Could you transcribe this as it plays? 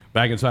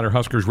Back inside our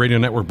Huskers Radio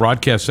Network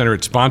Broadcast Center,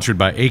 it's sponsored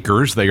by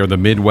Acres. They are the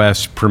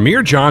Midwest's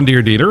premier John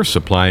Deere dealer,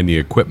 supplying the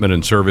equipment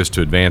and service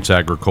to advance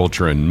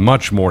agriculture and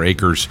much more.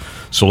 Acres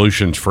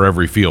solutions for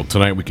every field.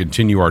 Tonight we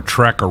continue our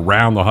trek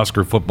around the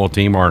Husker football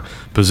team, our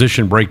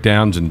position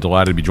breakdowns, and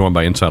delighted to be joined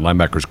by inside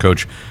linebackers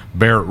coach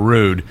Barrett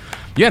Ruud.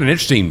 You had an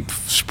interesting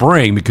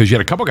spring because you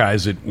had a couple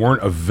guys that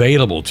weren't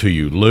available to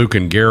you. Luke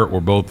and Garrett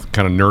were both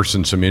kind of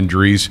nursing some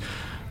injuries.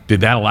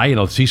 Did that allow you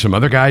to see some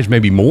other guys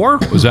maybe more?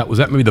 Was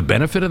that maybe the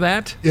benefit of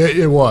that?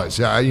 It was.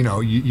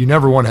 You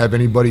never want to have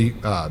anybody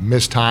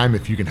miss time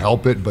if you can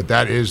help it, but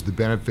that is the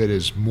benefit,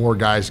 is more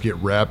guys get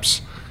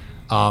reps.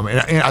 And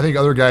I think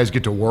other guys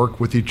get to work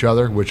with each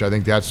other, which I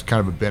think that's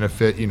kind of a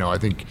benefit. I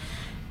think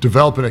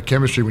developing a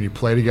chemistry when you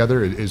play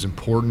together is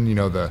important. You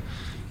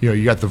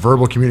got the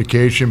verbal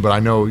communication, but I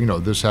know,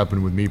 this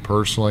happened with me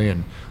personally,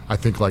 and I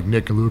think like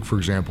Nick and Luke, for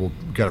example,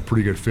 got a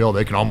pretty good feel.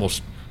 They can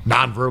almost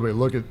non-verbally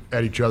look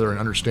at each other and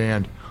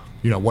understand,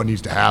 what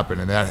needs to happen,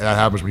 and that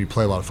happens when you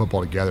play a lot of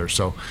football together.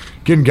 So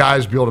getting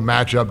guys to be able to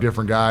match up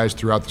different guys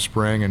throughout the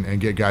spring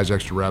and get guys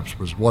extra reps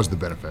was the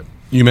benefit.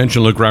 You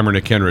mentioned Luke Reimer,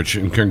 Nick Henrich,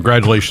 and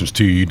congratulations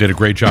to you. You did a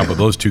great job with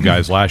those two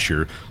guys last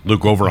year.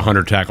 Luke over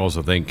 100 tackles,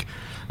 I think.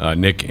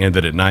 Nick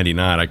ended at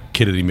 99. I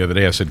kidded him the other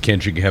day. I said,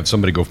 can't you have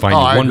somebody go find you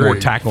one more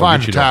tackle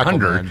and get you to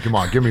 100? Man. Come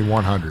on, give me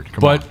 100.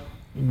 But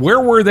where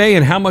were they,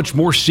 and how much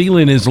more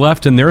ceiling is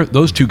left in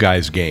those two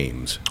guys'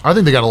 games? I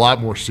think they got a lot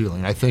more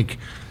ceiling. I think,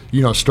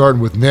 starting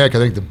with Nick, I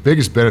think the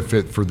biggest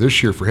benefit for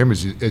this year for him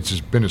is it's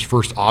just been his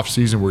first off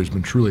season where he's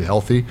been truly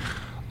healthy.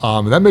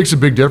 And that makes a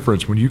big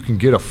difference when you can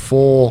get a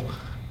full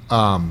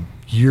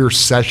year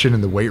session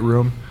in the weight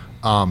room.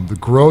 The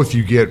growth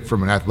you get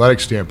from an athletic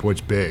standpoint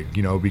is big,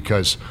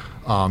 because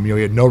he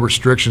had no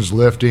restrictions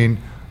lifting.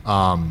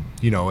 And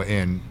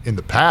in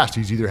the past,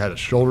 he's either had a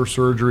shoulder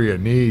surgery, a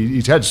knee.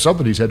 He's had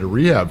something he's had to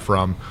rehab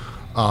from.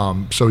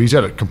 So he's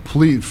had a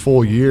complete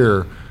full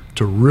year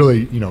to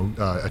really,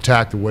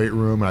 attack the weight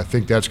room, and I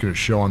think that's going to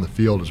show on the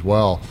field as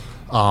well.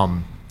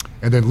 And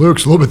then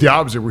Luke's a little bit the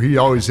opposite, where he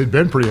always had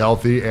been pretty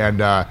healthy, and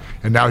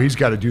now he's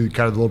got to do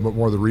kind of a little bit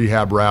more of the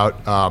rehab route.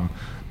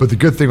 But the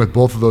good thing with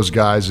both of those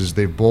guys is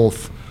they've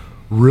both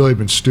really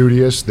been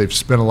studious. They've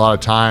spent a lot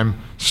of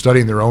time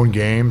studying their own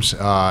games,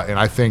 and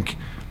I think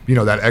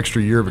that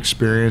extra year of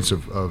experience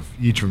of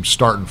each of them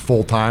starting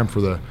full time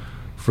for the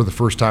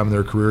first time in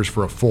their careers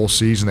for a full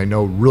season. They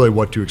know really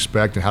what to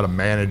expect and how to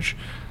manage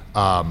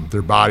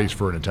their bodies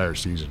for an entire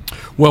season.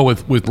 Well,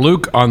 with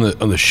Luke on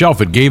the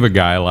shelf, it gave a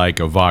guy like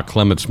Va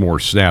Clements more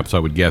snaps, I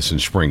would guess, in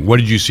spring. What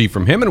did you see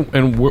from him,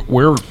 and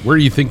where do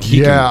you think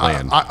he can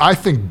land? I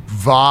think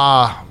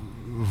Va,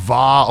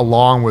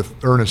 along with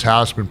Ernest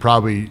Hausman,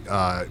 probably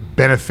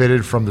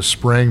benefited from the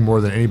spring more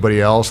than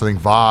anybody else. I think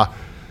Va,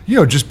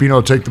 just being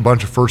able to take the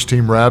bunch of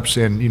first-team reps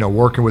and,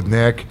 working with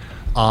Nick.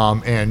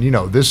 And,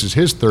 this is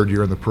his third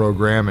year in the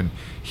program, and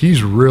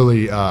he's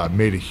really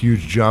made a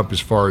huge jump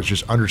as far as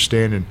just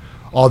understanding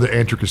all the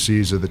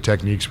intricacies of the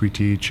techniques we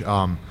teach.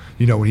 When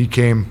he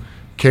came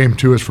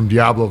to us from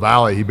Diablo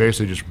Valley, he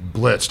basically just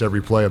blitzed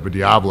every play up at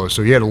Diablo.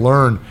 So he had to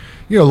learn,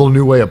 a little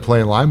new way of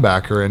playing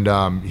linebacker,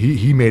 and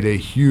he made a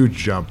huge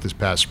jump this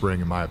past spring,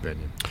 in my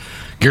opinion.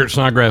 Garrett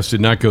Snodgrass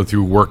did not go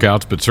through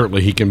workouts, but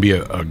certainly he can be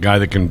a guy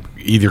that can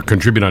either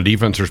contribute on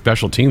defense or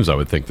special teams, I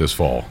would think, this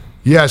fall.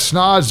 Yeah,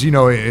 Snods,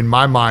 in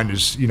my mind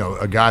is,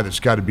 a guy that's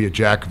got to be a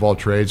jack of all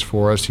trades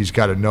for us. He's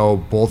got to know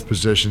both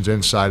positions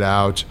inside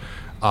out.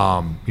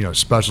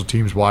 Special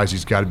teams wise,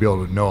 he's got to be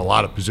able to know a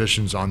lot of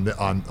positions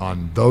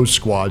on those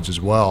squads as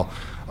well.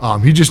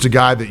 He's just a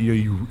guy that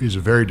is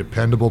a very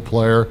dependable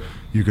player.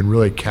 You can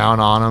really count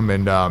on him,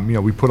 and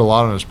we put a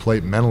lot on his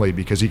plate mentally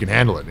because he can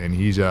handle it, and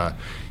he's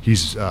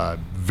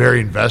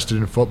very invested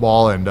in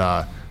football,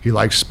 and he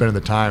likes spending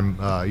the time,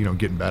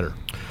 getting better.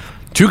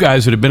 Two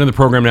guys that have been in the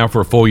program now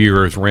for a full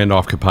year is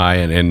Randolph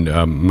Kapai and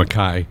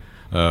Makai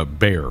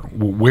Bear.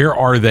 Where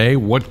are they?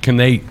 What can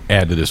they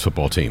add to this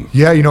football team?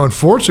 Yeah,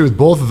 unfortunately with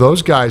both of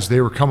those guys,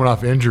 they were coming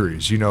off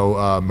injuries.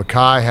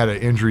 Makai had an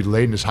injury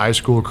late in his high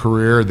school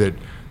career that,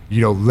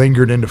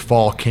 lingered into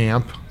fall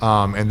camp.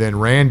 And then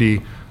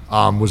Randy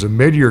was a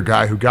mid-year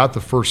guy who got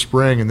the first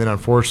spring and then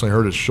unfortunately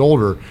hurt his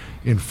shoulder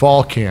in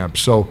fall camp.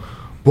 So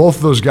both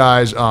of those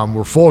guys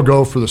were full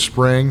go for the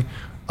spring.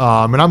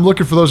 And I'm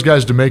looking for those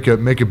guys to make a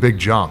big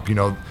jump.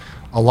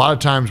 A lot of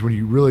times when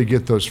you really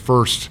get those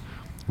first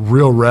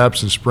real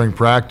reps in spring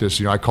practice,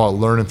 I call it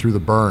learning through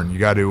the burn. You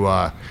got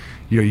to,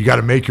 you got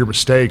to make your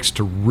mistakes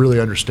to really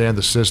understand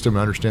the system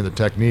and understand the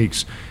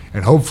techniques,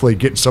 and hopefully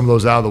getting some of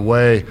those out of the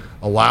way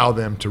allow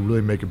them to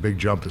really make a big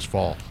jump this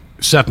fall.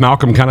 Seth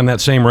Malcolm, kind of in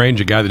that same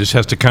range, a guy that just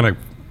has to kind of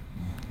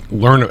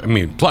learn. I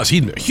mean, plus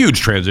he's a huge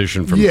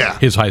transition from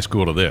his high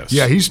school to this.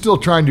 Yeah, he's still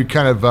trying to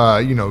kind of,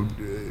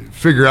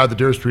 figure out the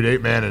difference between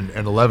 8-man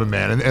and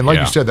 11-man. And like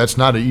you said, that's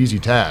not an easy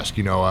task.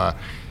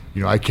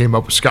 I came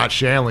up with Scott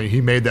Shanley. He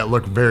made that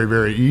look very,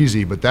 very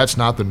easy, but that's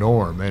not the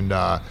norm. And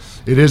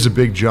it is a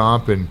big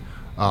jump. And,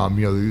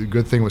 the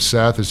good thing with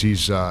Seth is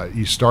he's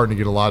starting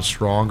to get a lot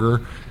stronger,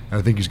 and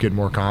I think he's getting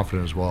more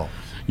confident as well.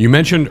 You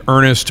mentioned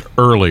Ernest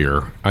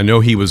earlier. I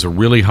know he was a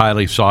really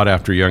highly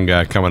sought-after young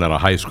guy coming out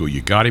of high school.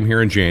 You got him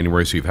here in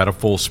January, so you've had a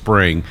full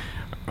spring.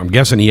 I'm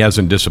guessing he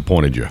hasn't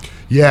disappointed you.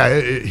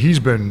 Yeah, he's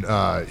been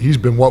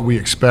what we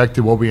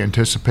expected, what we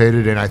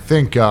anticipated, and I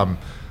think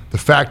the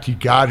fact he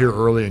got here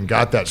early and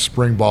got that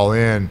spring ball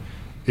in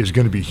is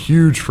going to be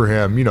huge for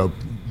him. You know,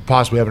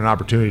 possibly having an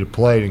opportunity to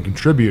play and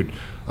contribute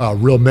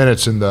real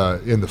minutes in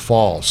the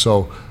fall.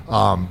 So,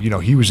 you know,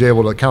 he was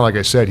able to, kind of like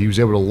I said, he was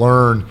able to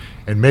learn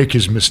and make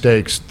his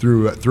mistakes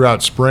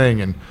throughout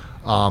spring. And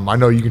I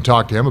know you can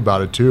talk to him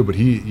about it too, but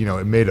he, you know,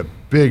 it made a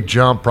big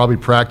jump, probably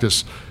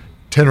practice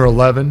 10 or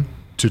 11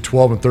 to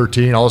 12 and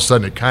 13. All of a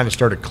sudden it kind of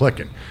started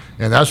clicking.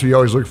 And that's what you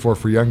always look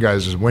for young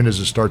guys, is when does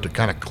it start to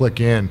kind of click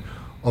in,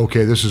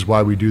 okay, this is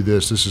why we do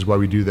this is why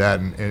we do that,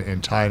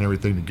 and tying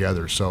everything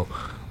together. So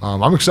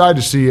I'm excited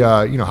to see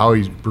you know, how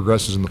he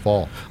progresses in the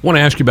fall. I want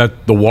to ask you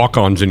about the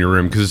walk-ons in your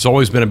room, because it's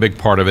always been a big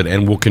part of it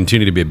and will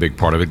continue to be a big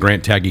part of it.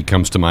 Grant Taggy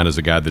comes to mind as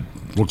a guy that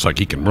looks like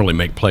he can really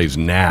make plays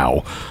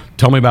now.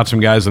 Tell me about some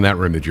guys in that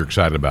room that you're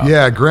excited about.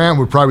 Yeah, Grant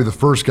would probably be the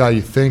first guy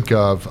you think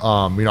of.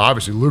 You know,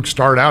 obviously Luke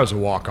started out as a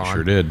walk-on.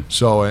 Sure did.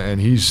 So,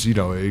 and he's, you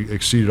know,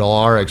 exceeded all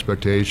our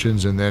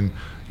expectations. And then,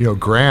 you know,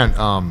 Grant,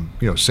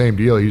 you know, same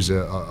deal. He's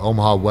a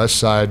Omaha West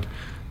Side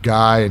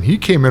guy, and he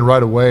came in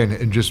right away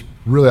and just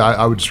really,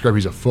 I would describe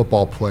he's a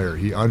football player.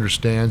 He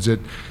understands it.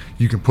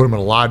 You can put him in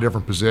a lot of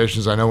different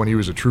positions. I know when he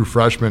was a true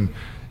freshman,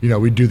 you know,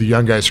 we'd do the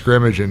young guy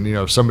scrimmage, and, you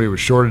know, if somebody was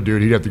short a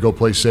dude, he'd have to go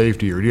play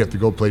safety or he'd have to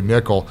go play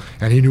nickel,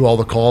 and he knew all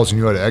the calls and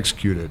knew how to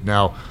execute it.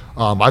 Now,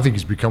 I think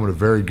he's becoming a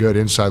very good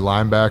inside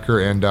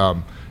linebacker,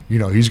 and you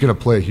know, he's going to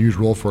play a huge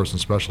role for us in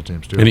special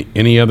teams too.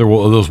 Any other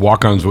of those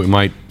walk-ons that we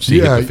might see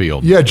hit the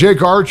field? Yeah,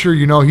 Jake Archer,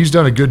 you know, he's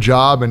done a good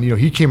job, and, you know,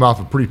 he came off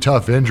a pretty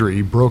tough injury.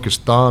 He broke his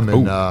thumb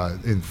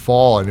in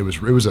fall, and it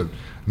was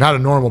not a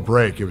normal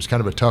break. It was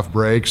kind of a tough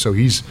break. So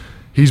he's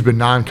been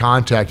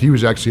non-contact. He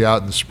was actually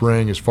out in the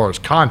spring as far as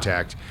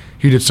contact.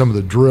 He did some of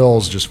the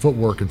drills, just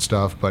footwork and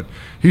stuff, but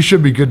he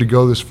should be good to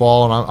go this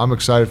fall, and I'm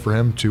excited for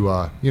him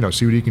to you know,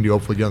 see what he can do,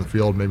 hopefully get on the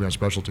field, maybe on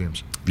special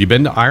teams. Have you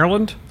been to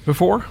Ireland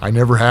before? I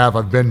never have.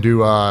 I've been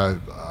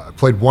to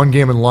played one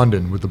game in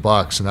London with the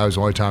Bucks, and that was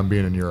the only time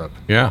being in Europe.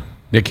 Yeah.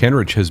 Nick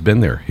Henrich has been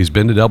there. He's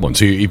been to Dublin.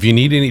 So if you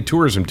need any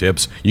tourism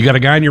tips, you got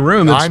a guy in your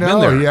room that's been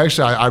there. He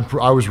actually,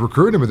 I was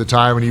recruiting him at the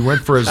time, and he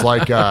went for his,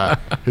 like,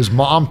 his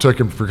mom took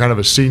him for kind of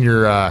a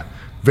senior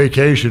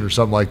vacation or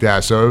something like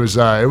that. So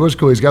it was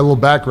cool. He's got a little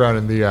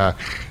background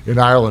in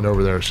Ireland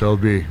over there. So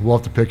we'll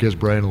have to pick his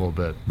brain a little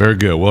bit. Very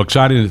good. Well,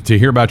 excited to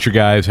hear about you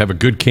guys. Have a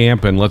good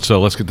camp, and let's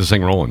get this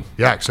thing rolling.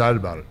 Yeah, excited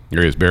about it.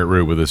 Here is Barrett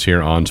Ruud with us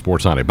here on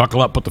Sports Sunday.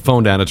 Buckle up, put the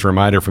phone down. It's a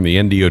reminder from the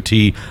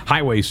NDOT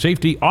Highway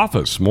Safety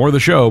Office. More of the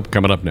show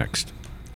coming up next.